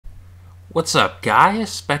What's up,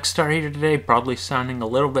 guys? Specstar here today, probably sounding a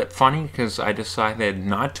little bit funny because I decided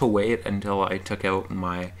not to wait until I took out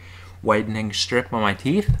my whitening strip on my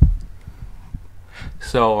teeth.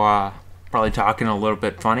 So, probably talking a little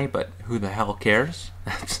bit funny, but who the hell cares?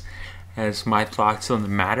 That's my thoughts on the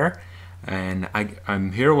matter. And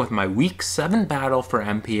I'm here with my Week 7 battle for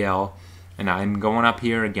NPL, and I'm going up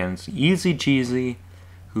here against Easy Cheesy,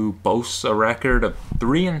 who boasts a record of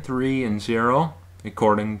 3-3-0.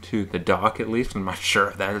 According to the doc, at least. I'm not sure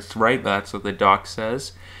if that's right, but that's what the doc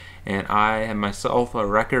says. And I have myself a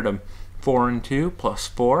record of 4-2 plus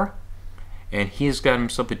 4. And he's got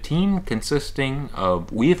himself a team consisting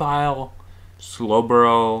of Weavile,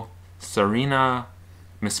 Slowbro, Serena,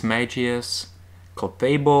 Miss Magius,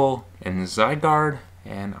 Clefable, and Zygarde.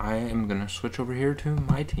 And I am going to switch over here to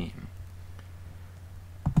my team.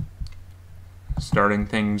 Starting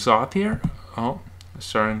things off here.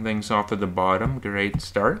 Starting things off at the bottom, great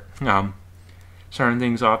start. Starting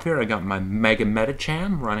things off here, I got my Mega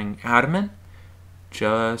Medicham running Adamant.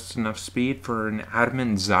 Just enough speed for an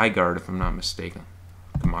Adamant Zygarde, if I'm not mistaken.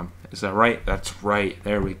 Come on, is that right? That's right,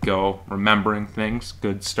 there we go. Remembering things,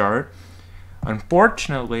 good start.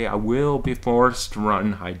 Unfortunately, I will be forced to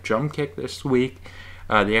run High Jump Kick this week.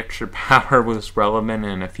 The extra power was relevant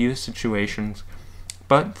in a few situations.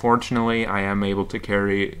 But fortunately, I am able to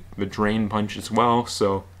carry the Drain Punch as well,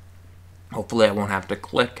 so hopefully I won't have to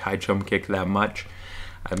click High Jump Kick that much.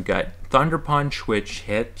 I've got Thunder Punch, which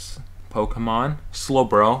hits Pokemon,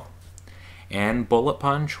 Slowbro, and Bullet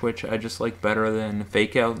Punch, which I just like better than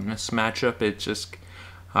Fake Out in this matchup. It's just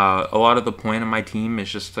a lot of the point of my team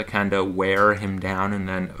is just to kind of wear him down, and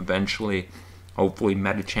then eventually, hopefully,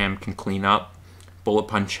 Medicham can clean up. Bullet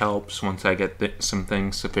Punch helps once I get some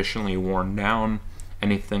things sufficiently worn down.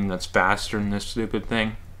 Anything that's faster than this stupid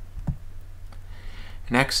thing.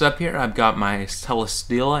 Next up here, I've got my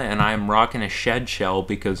Celesteela, and I'm rocking a Shed Shell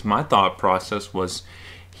because my thought process was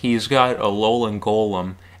he's got a Alolan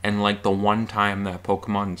Golem, and like the one time that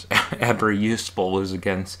Pokemon's ever useful is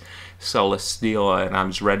against Celesteela, and I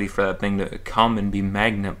was ready for that thing to come and be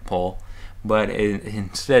Magnet Pull, but it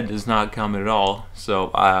instead does not come at all, so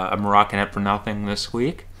I'm rocking it for nothing this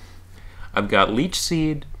week. I've got Leech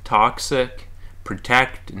Seed, Toxic,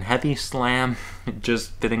 Protect, and Heavy Slam,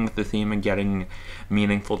 just fitting with the theme and getting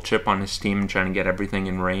meaningful chip on his team and trying to get everything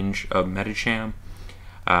in range of Medicham.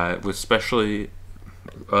 It was especially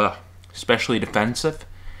defensive,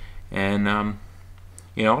 and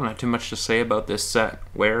not too much to say about this set.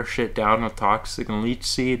 Wear shit down with Toxic and Leech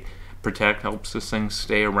Seed. Protect helps this thing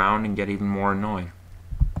stay around and get even more annoying.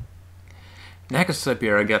 Next up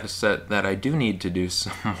here, I got a set that I do need to do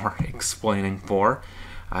some more explaining for.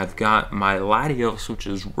 I've got my Latios, which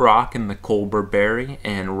is rocking the Colbur Berry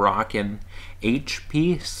and rocking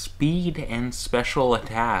HP, Speed, and Special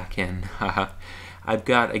Attack. And I've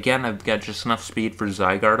got just enough speed for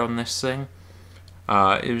Zygarde on this thing.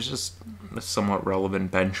 It was just a somewhat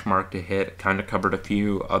relevant benchmark to hit. It kind of covered a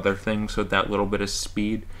few other things with that little bit of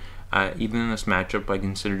speed. Even in this matchup, I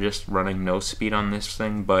consider just running no speed on this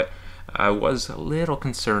thing, but I was a little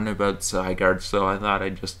concerned about Zygarde, so I thought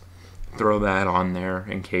I'd just throw that on there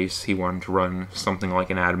in case he wanted to run something like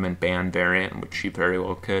an Adamant Band variant, which he very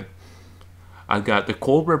well could. I've got the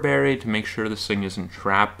Colbur Berry to make sure this thing isn't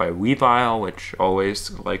trapped by Weavile, which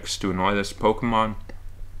always likes to annoy this Pokemon,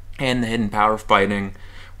 and the Hidden Power Fighting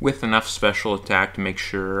with enough special attack to make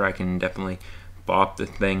sure I can definitely bop the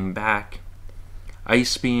thing back.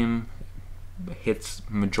 Ice Beam hits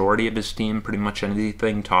majority of his team, pretty much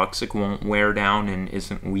anything Toxic won't wear down and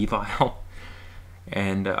isn't Weavile.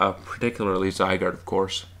 And particularly Zygarde, of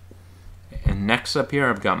course. And next up here,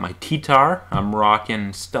 I've got my T-Tar. I'm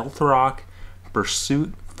rocking Stealth Rock,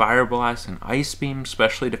 Pursuit, Fire Blast, and Ice Beam,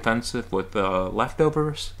 especially defensive with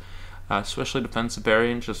leftovers. Especially defensive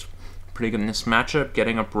variant, just pretty good in this matchup.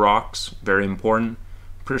 Getting up rocks, very important.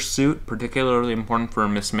 Pursuit, particularly important for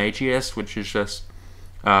Miss Magius, which is just,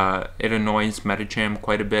 it annoys Medicham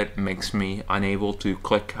quite a bit. It makes me unable to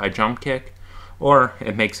click High Jump Kick. Or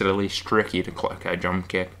it makes it at least tricky to click High Jump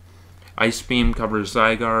Kick. Ice Beam covers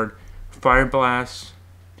Zygarde. Fire Blast.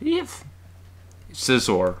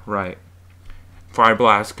 Scizor, right. Fire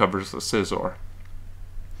Blast covers the Scizor.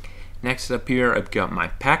 Next up here, I've got my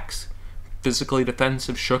Pex. Physically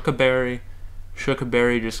defensive Shuca Berry. Shuca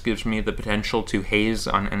Berry just gives me the potential to haze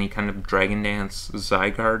on any kind of Dragon Dance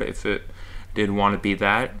Zygarde if it did want to be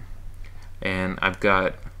that. And I've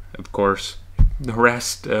got, of course, the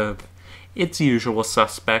rest of its usual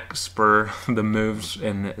suspects for the moves,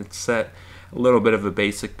 and it's set a little bit of a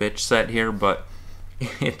basic bitch set here, but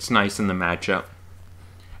it's nice in the matchup.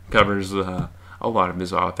 Covers a lot of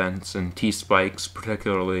his offense, and T-Spikes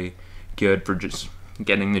particularly good for just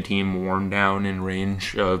getting the team worn down in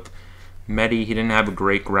range of Medi. He didn't have a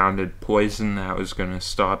great grounded poison that was going to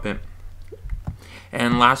stop it.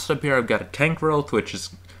 And last up here, I've got a Tank Growth, which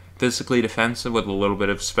is physically defensive with a little bit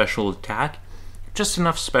of special attack. Just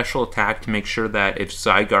enough special attack to make sure that if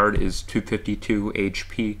Zygarde is 252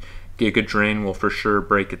 HP, Giga Drain will for sure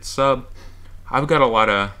break its sub. I get a lot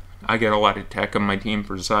of tech on my team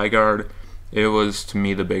for Zygarde. It was, to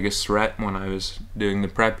me, the biggest threat when I was doing the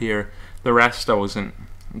prep here. The rest I wasn't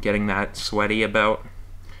getting that sweaty about.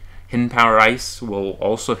 Hidden Power Ice will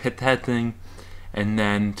also hit that thing. And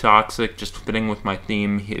then Toxic, just fitting with my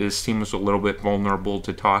theme. His team was a little bit vulnerable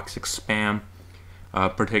to Toxic spam,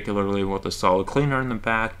 particularly with the Solid Cleaner in the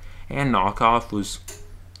back. And Knockoff was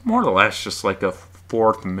more or less just like a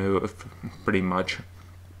fourth move, pretty much.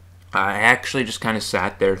 I actually just kind of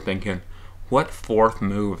sat there thinking, what fourth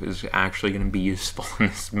move is actually going to be useful in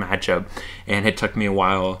this matchup? And it took me a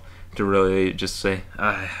while to really just say,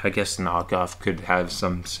 I guess Knockoff could have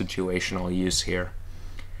some situational use here.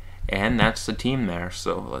 And that's the team there,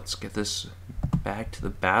 so let's get this back to the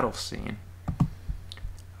battle scene.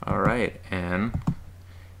 Alright, and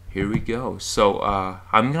here we go. So,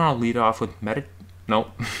 I'm going to lead off with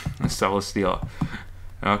Celesteela.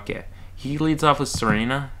 Okay, he leads off with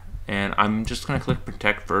Serena, and I'm just going to click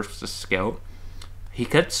Protect first to scout. He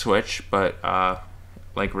could switch, but,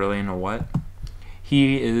 like, really, you know what?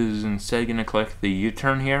 He is instead going to click the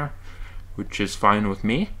U-turn here, which is fine with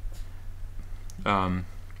me.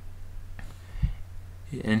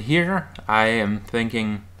 And here, I am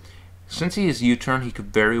thinking, since he is U-turn, he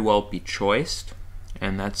could very well be choiced,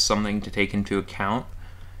 and that's something to take into account.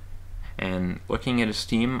 And looking at his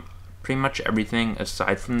team, pretty much everything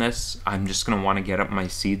aside from this, I'm just going to want to get up my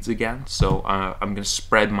seeds again, so I'm going to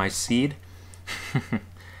spread my seed.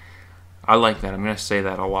 I like that. I'm going to say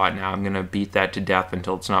that a lot now. I'm going to beat that to death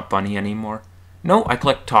until it's not funny anymore. No, I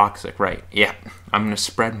clicked Toxic, right. Yeah, I'm going to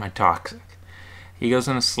spread my Toxic. He goes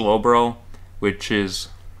in a Slowbro, which is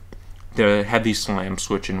the Heavy Slam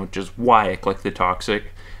switching, which is why I clicked the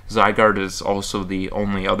Toxic. Zygarde is also the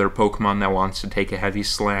only other Pokemon that wants to take a Heavy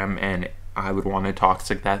Slam, and I would want to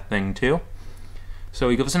Toxic that thing too. So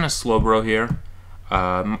he goes in a Slowbro here.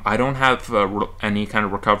 I don't have any kind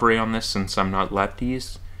of recovery on this since I'm not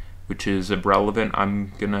lefties, which is irrelevant.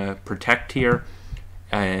 I'm going to Protect here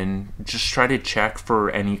and just try to check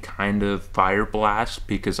for any kind of Fire Blast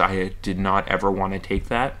because I did not ever want to take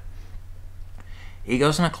that. He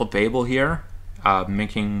goes in a Clefable here,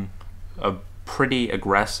 making a pretty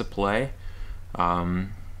aggressive play.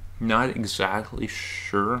 Not exactly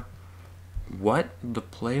sure what the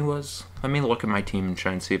play was. Let me look at my team and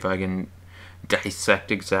try and see if I can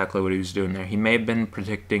dissect exactly what he was doing there. He may have been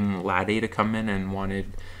predicting Laddie to come in and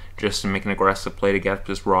wanted just to make an aggressive play to get up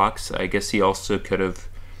his rocks. I guess he also could have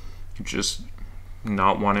just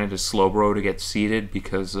not wanted a Slowbro to get seeded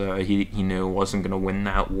because he knew wasn't going to win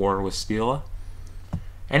that war with Steela.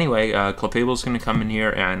 Anyway, Clefable's going to come in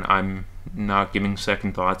here, and I'm not giving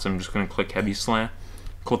second thoughts. I'm just going to click Heavy Slam.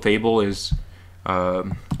 Clefable is,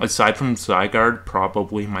 aside from Zygarde,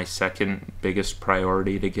 probably my second biggest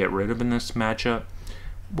priority to get rid of in this matchup.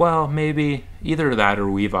 Well, maybe either that or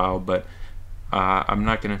Weavile, but I'm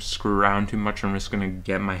not going to screw around too much. I'm just going to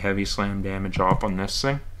get my Heavy Slam damage off on this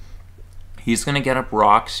thing. He's going to get up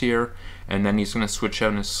rocks here, and then he's going to switch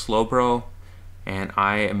out his Slowbro. And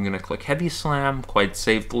I am going to click Heavy Slam quite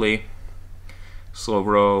safely.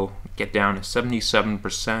 Slowbro get down to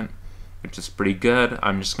 77%, which is pretty good.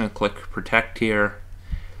 I'm just going to click Protect here.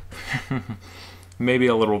 Maybe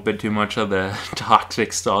a little bit too much of the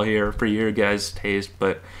Toxic style here for your guys' taste,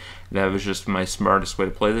 but that was just my smartest way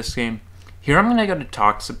to play this game. Here I'm going to go to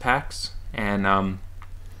Toxapex, and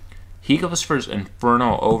he goes for his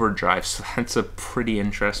Inferno Overdrive, so that's a pretty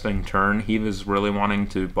interesting turn. He was really wanting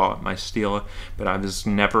to bot my Steela, but I was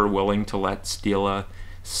never willing to let Steela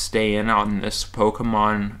stay in on this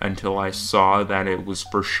Pokemon until I saw that it was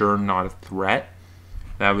for sure not a threat.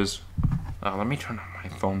 That was... let me turn on my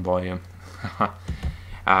phone volume.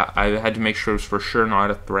 I had to make sure it was for sure not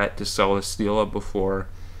a threat to Celesteela before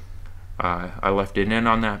I left it in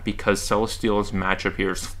on that, because Celesteela's matchup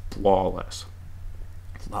here is flawless.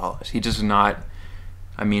 He does not,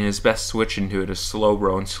 I mean, his best switch into it is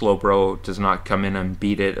Slowbro, and Slowbro does not come in and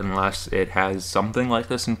beat it unless it has something like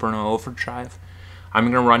this Inferno Overdrive. I'm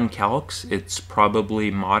going to run Calx. It's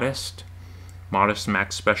probably Modest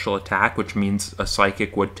max special attack, which means a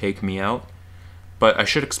Psychic would take me out. But I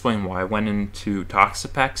should explain why I went into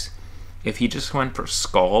Toxapex. If he just went for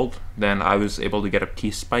Scald, then I was able to get up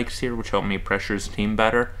T-Spikes here, which helped me pressure his team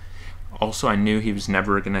better. Also, I knew he was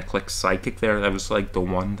never going to click Psychic there. That was like the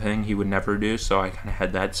one thing he would never do, so I kind of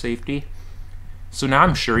had that safety. So now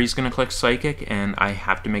I'm sure he's going to click Psychic, and I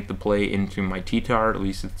have to make the play into my T-Tar. At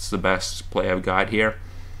least it's the best play I've got here.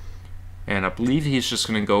 And I believe he's just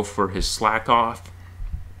going to go for his Slack Off.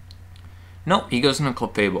 Nope, he goes into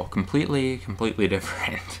Clefable. Completely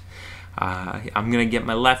different. I'm going to get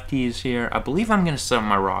my lefties here. I believe I'm going to set up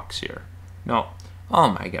my rocks here. No. Oh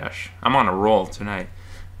my gosh. I'm on a roll tonight.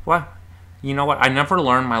 What? You know what? I never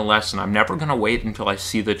learned my lesson. I'm never going to wait until I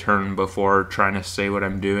see the turn before trying to say what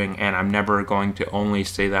I'm doing, and I'm never going to only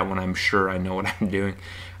say that when I'm sure I know what I'm doing.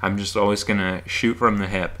 I'm just always going to shoot from the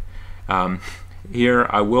hip. Here,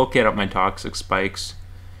 I will get up my Toxic Spikes.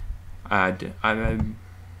 Let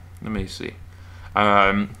me see.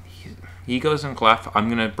 He goes in Clef. I'm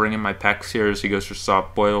going to bring in my Pecs here as he goes for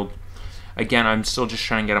Soft Boiled. Again, I'm still just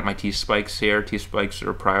trying to get up my T-Spikes here. T-Spikes are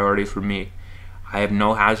a priority for me. I have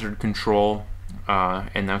no hazard control,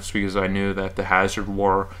 and that's because I knew that the hazard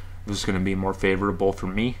war was going to be more favorable for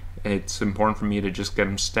me. It's important for me to just get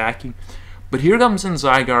him stacking. But here comes in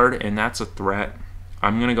Zygarde, and that's a threat.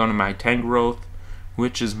 I'm going to go into my Tangrowth,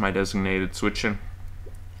 which is my designated switch-in.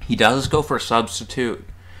 He does go for a Substitute.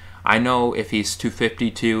 I know if he's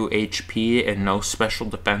 252 HP and no special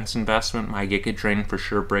defense investment, my Giga Drain for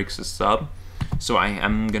sure breaks his sub. So I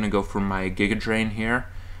am going to go for my Giga Drain here,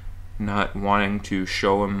 not wanting to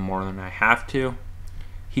show him more than I have to.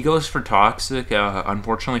 He goes for Toxic.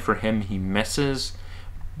 Unfortunately for him, he misses.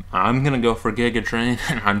 I'm going to go for Giga Drain,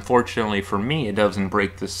 and unfortunately for me, it doesn't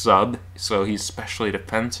break the sub, so he's specially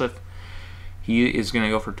defensive. He is going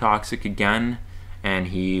to go for Toxic again, and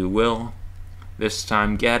he will this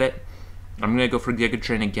time get it. I'm going to go for Giga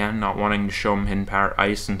Drain again, not wanting to show him Hidden Power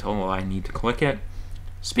Ice until I need to click it.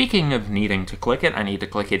 Speaking of needing to click it, I need to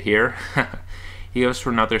click it here. He goes for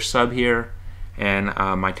another sub here, and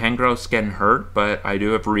my Tangrowth's getting hurt, but I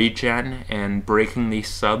do have regen, and breaking these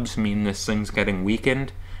subs mean this thing's getting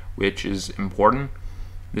weakened, which is important.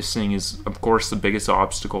 This thing is, of course, the biggest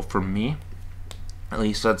obstacle for me. At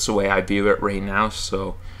least that's the way I view it right now,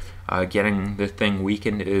 so getting the thing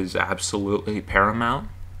weakened is absolutely paramount.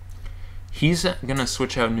 He's going to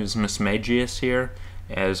switch out into his Mismagius here,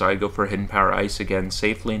 as I go for Hidden Power Ice again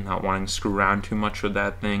safely, not wanting to screw around too much with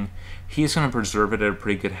that thing. He's going to preserve it at a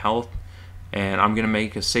pretty good health, and I'm going to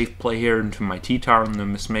make a safe play here into my T-Tar and the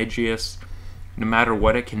Mismagius. No matter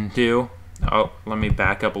what it can do, oh, let me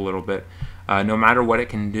back up a little bit. No matter what it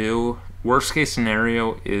can do, worst case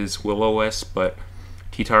scenario is Will-O-Wisp, but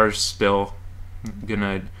T-Tar is still going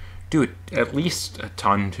to do at least a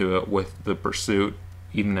ton to it with the Pursuit,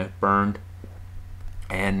 even if burned,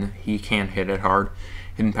 and he can't hit it hard.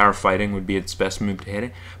 Hidden Power Fighting would be its best move to hit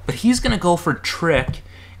it. But he's going to go for Trick,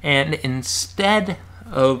 and instead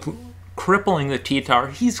of crippling the T-Tar,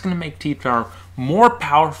 he's going to make T-Tar more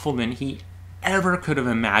powerful than he ever could have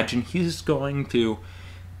imagined. He's going to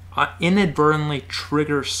inadvertently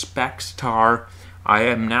trigger Specs Tar. I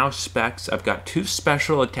am now Specs. I've got 2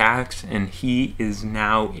 special attacks, and he is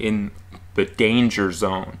now in the danger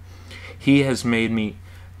zone. He has made me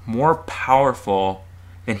more powerful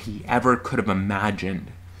than he ever could have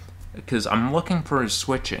imagined, because I'm looking for his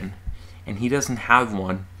switch-in, and he doesn't have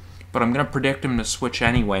one, but I'm going to predict him to switch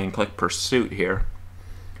anyway and click Pursuit here.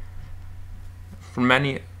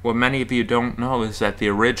 What many of you don't know is that the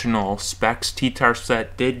original Specs T-Tar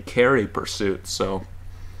set did carry Pursuit,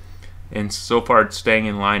 and so far it's staying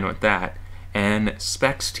in line with that. And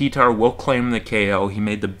Specs T-Tar will claim the KO. He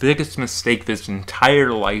made the biggest mistake of his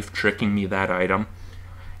entire life tricking me that item.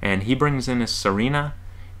 And he brings in his Serena.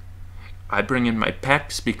 I bring in my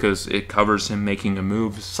Pecs because it covers him making a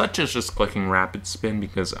move such as just clicking Rapid Spin,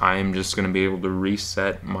 because I am just going to be able to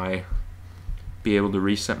reset my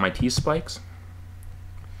T-Spikes.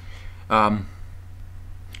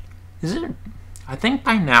 I think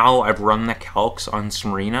by now I've run the calcs on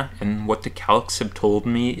Serena, and what the calcs have told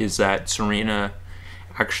me is that Serena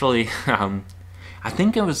actually, I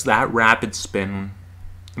think it was that Rapid Spin,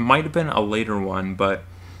 it might have been a later one, but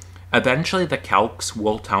eventually the calcs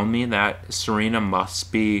will tell me that Serena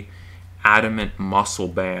must be Adamant Muscle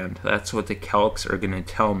Band. That's what the calcs are going to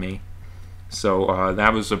tell me. So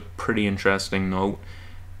that was a pretty interesting note.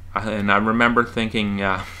 And I remember thinking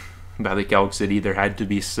by the calcs it either had to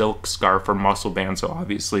be Silk Scarf or Muscle Band, so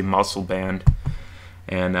obviously Muscle Band.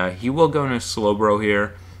 And he will go into Slowbro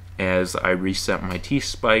here as I reset my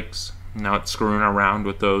T-Spikes. Not screwing around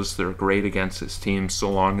with those. They're great against his team so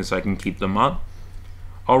long as I can keep them up.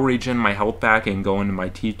 I'll regen my health back and go into my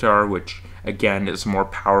T-Tar, which again is more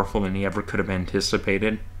powerful than he ever could have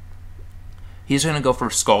anticipated. He's going to go for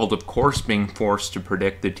Scald, of course, being forced to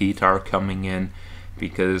predict the T-Tar coming in,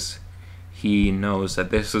 because he knows that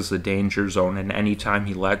this is the danger zone, and anytime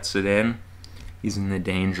he lets it in, he's in the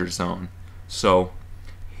danger zone. So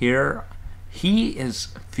here, he is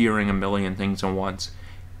fearing a million things at once.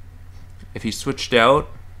 If he switched out,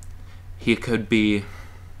 he could be,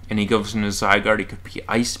 and he goes into Zygarde, he could be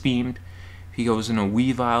Ice Beamed. If he goes into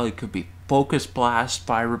Weavile, he could be Focus Blast,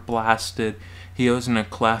 Fire Blasted. He goes into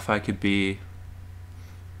Clef, I could be,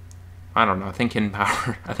 I don't know, I think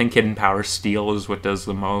Hidden Power Steel is what does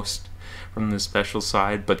the most from the special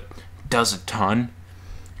side, but does a ton.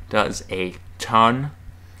 Does a ton.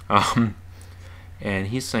 And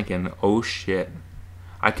he's thinking, oh shit,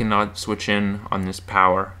 I cannot switch in on this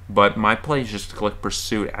power. But my play is just to click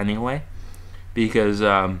Pursuit anyway, because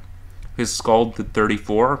his Scald to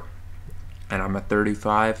 34, and I'm at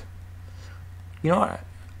 35. You know what?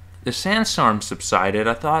 The Sandstorm subsided.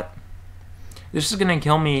 I thought this is going to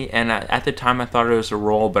kill me, and at the time I thought it was a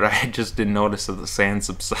roll, but I just didn't notice that the sand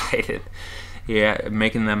subsided. Yeah,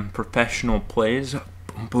 making them professional plays.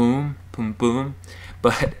 Boom, boom, boom, boom.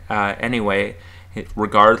 But anyway,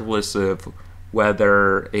 regardless of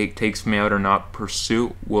whether it takes me out or not,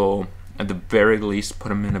 Pursuit will at the very least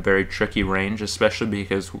put him in a very tricky range, especially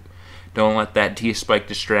because don't let that T-Spike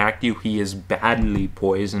distract you. He is badly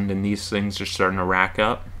poisoned, and these things are starting to rack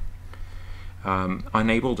up.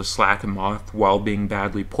 Unable to slack him off while being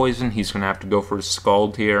badly poisoned, he's going to have to go for a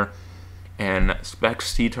Scald here. And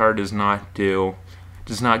Specs T-Tar does not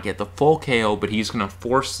get the full KO, but he's going to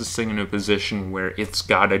force this thing into a position where it's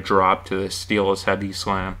got to drop to the Steel's Heavy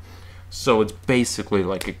Slam. So it's basically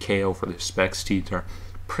like a KO for the Specs T-Tar.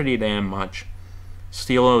 Pretty damn much.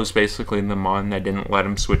 Steelo is basically the Mon that didn't let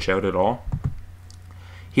him switch out at all.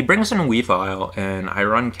 He brings in Weavile, and I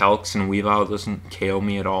run Calcs, and Weavile doesn't KO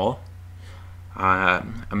me at all.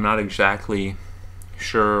 I'm not exactly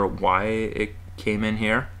sure why it came in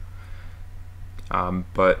here,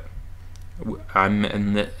 but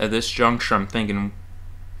at this juncture, I'm thinking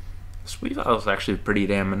this Weavile is actually pretty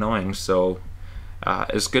damn annoying. So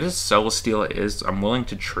as good as Celesteela is, I'm willing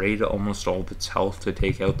to trade almost all of its health to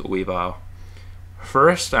take out the Weavile.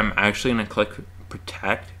 First, I'm actually going to click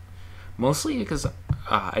Protect, mostly because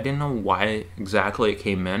I didn't know why exactly it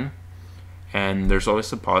came in. And there's always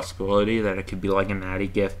the possibility that it could be like a Natty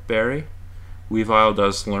Gift Berry. Weavile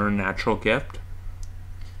does learn Natural Gift.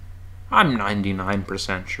 I'm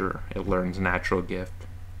 99% sure it learns Natural Gift.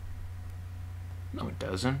 No, it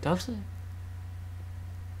doesn't, does it?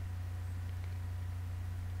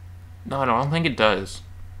 No, I don't think it does.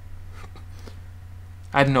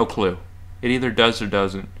 I have no clue. It either does or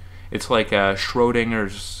doesn't. It's like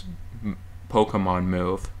Schrodinger's Pokemon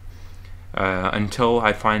move. Until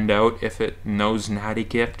I find out if it knows Natty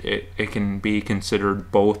Gift, it can be considered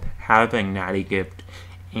both having Natty Gift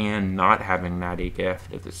and not having Natty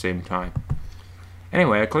Gift at the same time.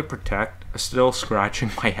 Anyway, I click Protect. I'm still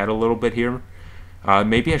scratching my head a little bit here.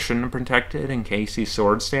 Maybe I shouldn't have protected in case he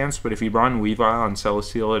Sword Stance, but if he brought in Weavile and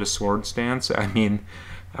Celesteela to Sword Stance, I mean,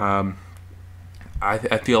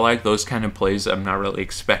 I feel like those kind of plays I'm not really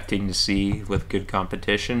expecting to see with good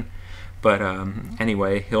competition. But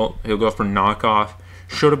anyway, he'll go for Knockoff.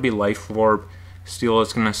 Should it be Life Orb, Steel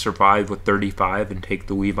is going to survive with 35 and take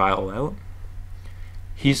the Weavile out.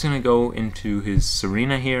 He's going to go into his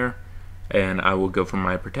Serena here, and I will go for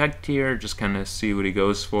my Protect here, just kind of see what he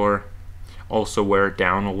goes for. Also wear it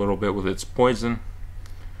down a little bit with its poison,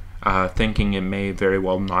 thinking it may very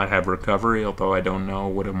well not have recovery, although I don't know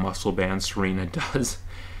what a Muscle Band Serena does.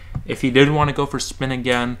 If he did want to go for Spin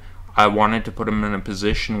again, I wanted to put him in a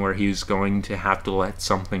position where he's going to have to let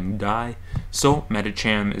something die. So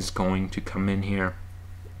Medicham is going to come in here.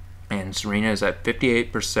 And Serena is at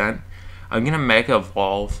 58%. I'm going to Mega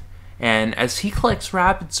Evolve. And as he collects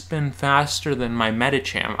Rapid Spin faster than my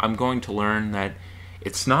Medicham, I'm going to learn that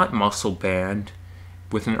it's not Muscle Band.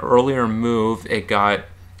 With an earlier move, it got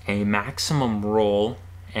a maximum roll,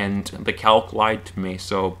 and the Calc lied to me.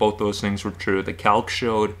 So both those things were true. The Calc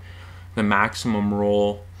showed the maximum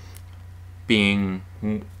roll being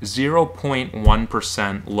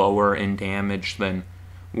 0.1% lower in damage than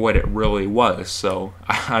what it really was. So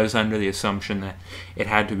I was under the assumption that it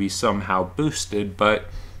had to be somehow boosted, but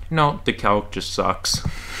no, the Calc just sucks.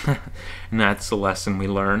 And that's the lesson we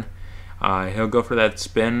learn. He'll go for that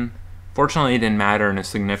Spin. Fortunately, it didn't matter in a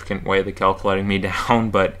significant way, the Calc letting me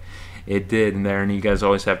down, but it did in there, and you guys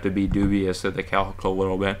always have to be dubious of the Calc a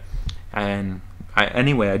little bit. And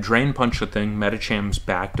anyway, I Drain Punch the thing. Medicham's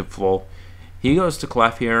back to full. He goes to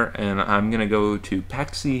Clef here, and I'm going to go to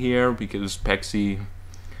Pexi here because Pexi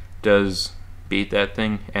does beat that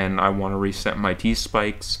thing, and I want to reset my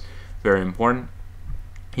T-Spikes. Very important.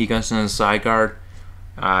 He goes into Zygarde.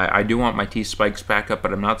 I do want my T-spikes back up,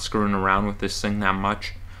 but I'm not screwing around with this thing that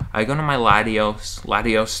much. I go to my Latios.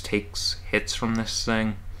 Latios takes hits from this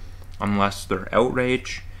thing unless they're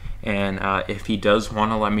outrage. And if he does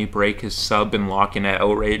want to let me break his sub and lock in at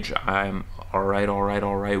outrage, I'm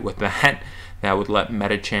alright with that. That would let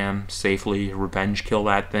Metacham safely revenge kill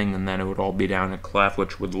that thing, and then it would all be down to Clef,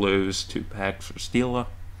 which would lose 2 packs for Steela.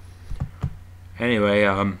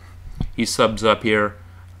 Anyway, he subs up here,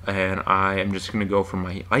 and I am just going to go for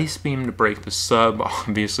my Ice Beam to break the sub.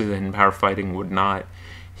 Obviously, the Power Fighting would not.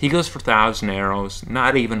 He goes for 1,000 arrows,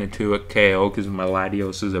 not even a 2-hit KO because my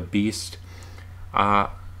Latios is a beast. I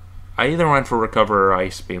either went for Recover or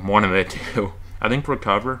Ice Beam, one of the two. I think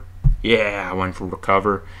Recover. Yeah, I went for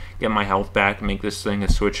Recover. Get my health back, make this thing a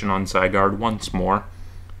switching on Zygarde once more.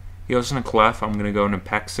 He goes into Clef. I'm going to go into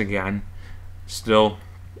Pex again. Still,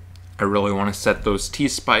 I really want to set those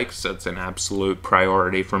T-spikes. That's an absolute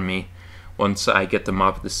priority for me. Once I get them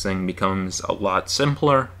up, this thing becomes a lot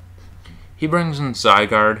simpler. He brings in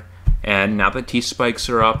Zygarde, and now that T-spikes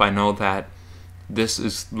are up, I know that this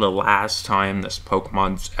is the last time this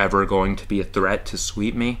Pokemon's ever going to be a threat to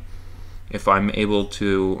sweep me. If I'm able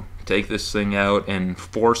to take this thing out and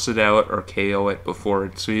force it out or KO it before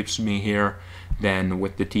it sweeps me here, then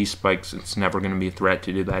with the T-spikes, it's never going to be a threat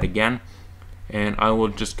to do that again. And I will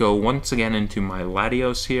just go once again into my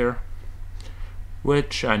Latios here,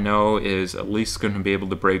 which I know is at least going to be able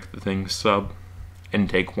to break the thing's sub and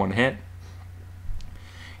take 1 hit.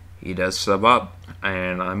 He does sub up,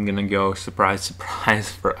 and I'm going to go, surprise,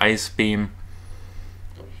 surprise, for Ice Beam.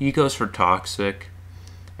 He goes for Toxic,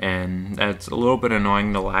 and that's a little bit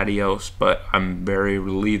annoying to Latios, but I'm very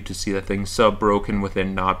relieved to see that thing sub broken with it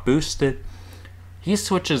not boosted. He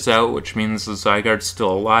switches out, which means the Zygarde's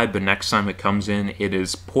still alive, but next time it comes in, it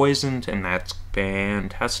is poisoned, and that's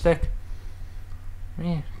fantastic. Let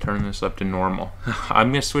me turn this up to normal.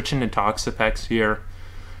 I'm going to switch into Toxapex here.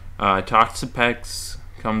 Toxapex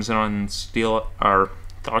comes in on Steel, or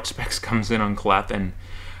Toxapex comes in on Clef, and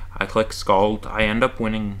I click Scald. I end up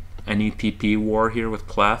winning an EPP war here with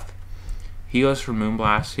Clef. He goes for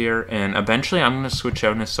Moonblast here, and eventually I'm going to switch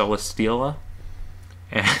out into Celesteela.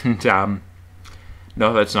 And,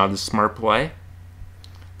 no, that's not the smart play.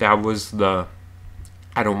 That was the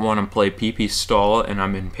I don't want to play PP stall and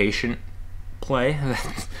I'm impatient play.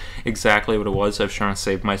 That's exactly what it was. I was trying to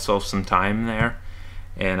save myself some time there.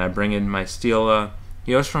 And I bring in my Steela.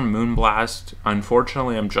 He goes from Moonblast.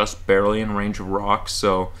 Unfortunately, I'm just barely in range of rocks,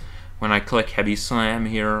 so when I click Heavy Slam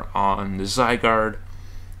here on the Zygarde,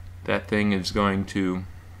 that thing is going to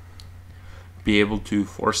be able to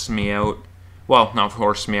force me out. Well, not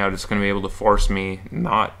force me out, it's going to be able to force me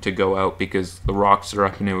not to go out because the rocks are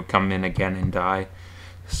up and it would come in again and die.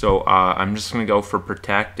 So I'm just going to go for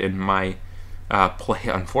Protect, and my play,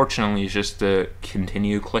 unfortunately, is just to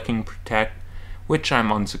continue clicking Protect, which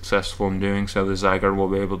I'm unsuccessful in doing, so the Zygarde will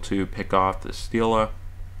be able to pick off the Steela.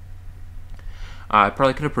 I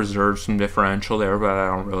probably could have preserved some differential there, but I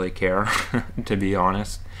don't really care, to be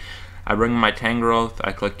honest. I bring my Tangrowth,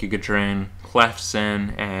 I click Giga Drain, Clef's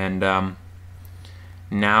in, and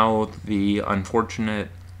now the unfortunate...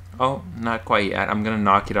 Oh, not quite yet. I'm going to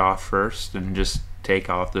knock it off first and just take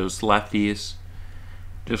off those lefties.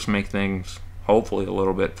 Just make things hopefully a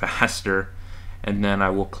little bit faster. And then I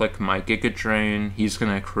will click my Giga Drain. He's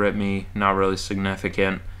going to crit me, not really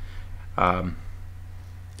significant. I'm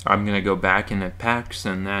going to go back into Pex,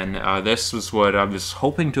 and then this was what I was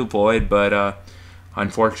hoping to avoid, but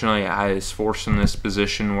unfortunately I was forced in this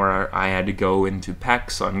position where I had to go into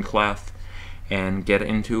Pex on Clef and get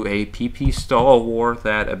into a PP stall war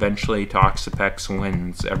that eventually Toxapex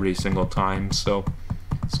wins every single time. So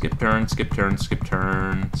skip turns, skip turns, skip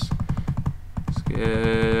turns.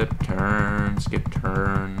 Skip turns, skip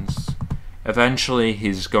turns. Eventually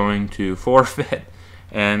he's going to forfeit,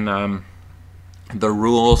 and the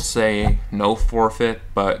rules say no forfeit,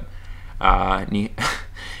 but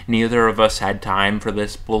neither of us had time for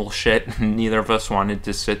this bullshit. Neither of us wanted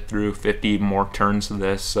to sit through 50 more turns of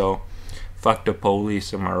this, so fuck the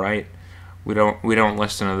police, am I right? We don't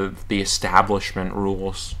listen to the establishment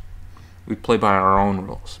rules. We play by our own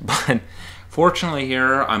rules. But fortunately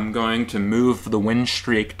here, I'm going to move the win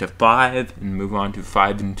streak to 5 and move on to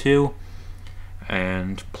 5-2.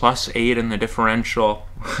 And +8 in the differential.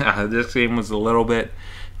 This game was a little bit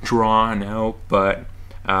drawn out, but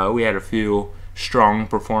we had a few strong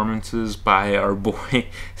performances by our boy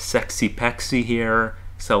Sexy Pexy here.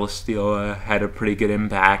 Celesteela had a pretty good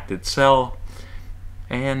impact itself.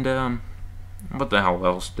 And what the hell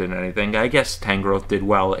else did anything? I guess Tangrowth did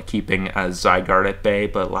well at keeping Zygarde at bay,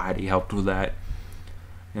 but Laddie helped with that.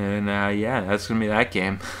 And yeah, that's going to be that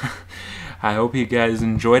game. I hope you guys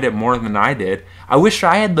enjoyed it more than I did. I wish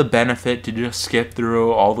I had the benefit to just skip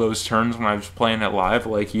through all those turns when I was playing it live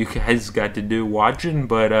like you guys got to do watching,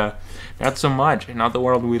 but not so much. Not the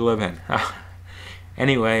world we live in.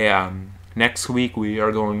 Anyway, next week we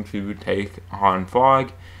are going to take on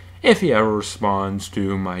Fog if he ever responds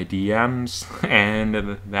to my DMs,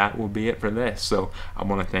 and that will be it for this. So I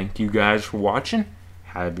want to thank you guys for watching.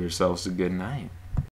 Have yourselves a good night.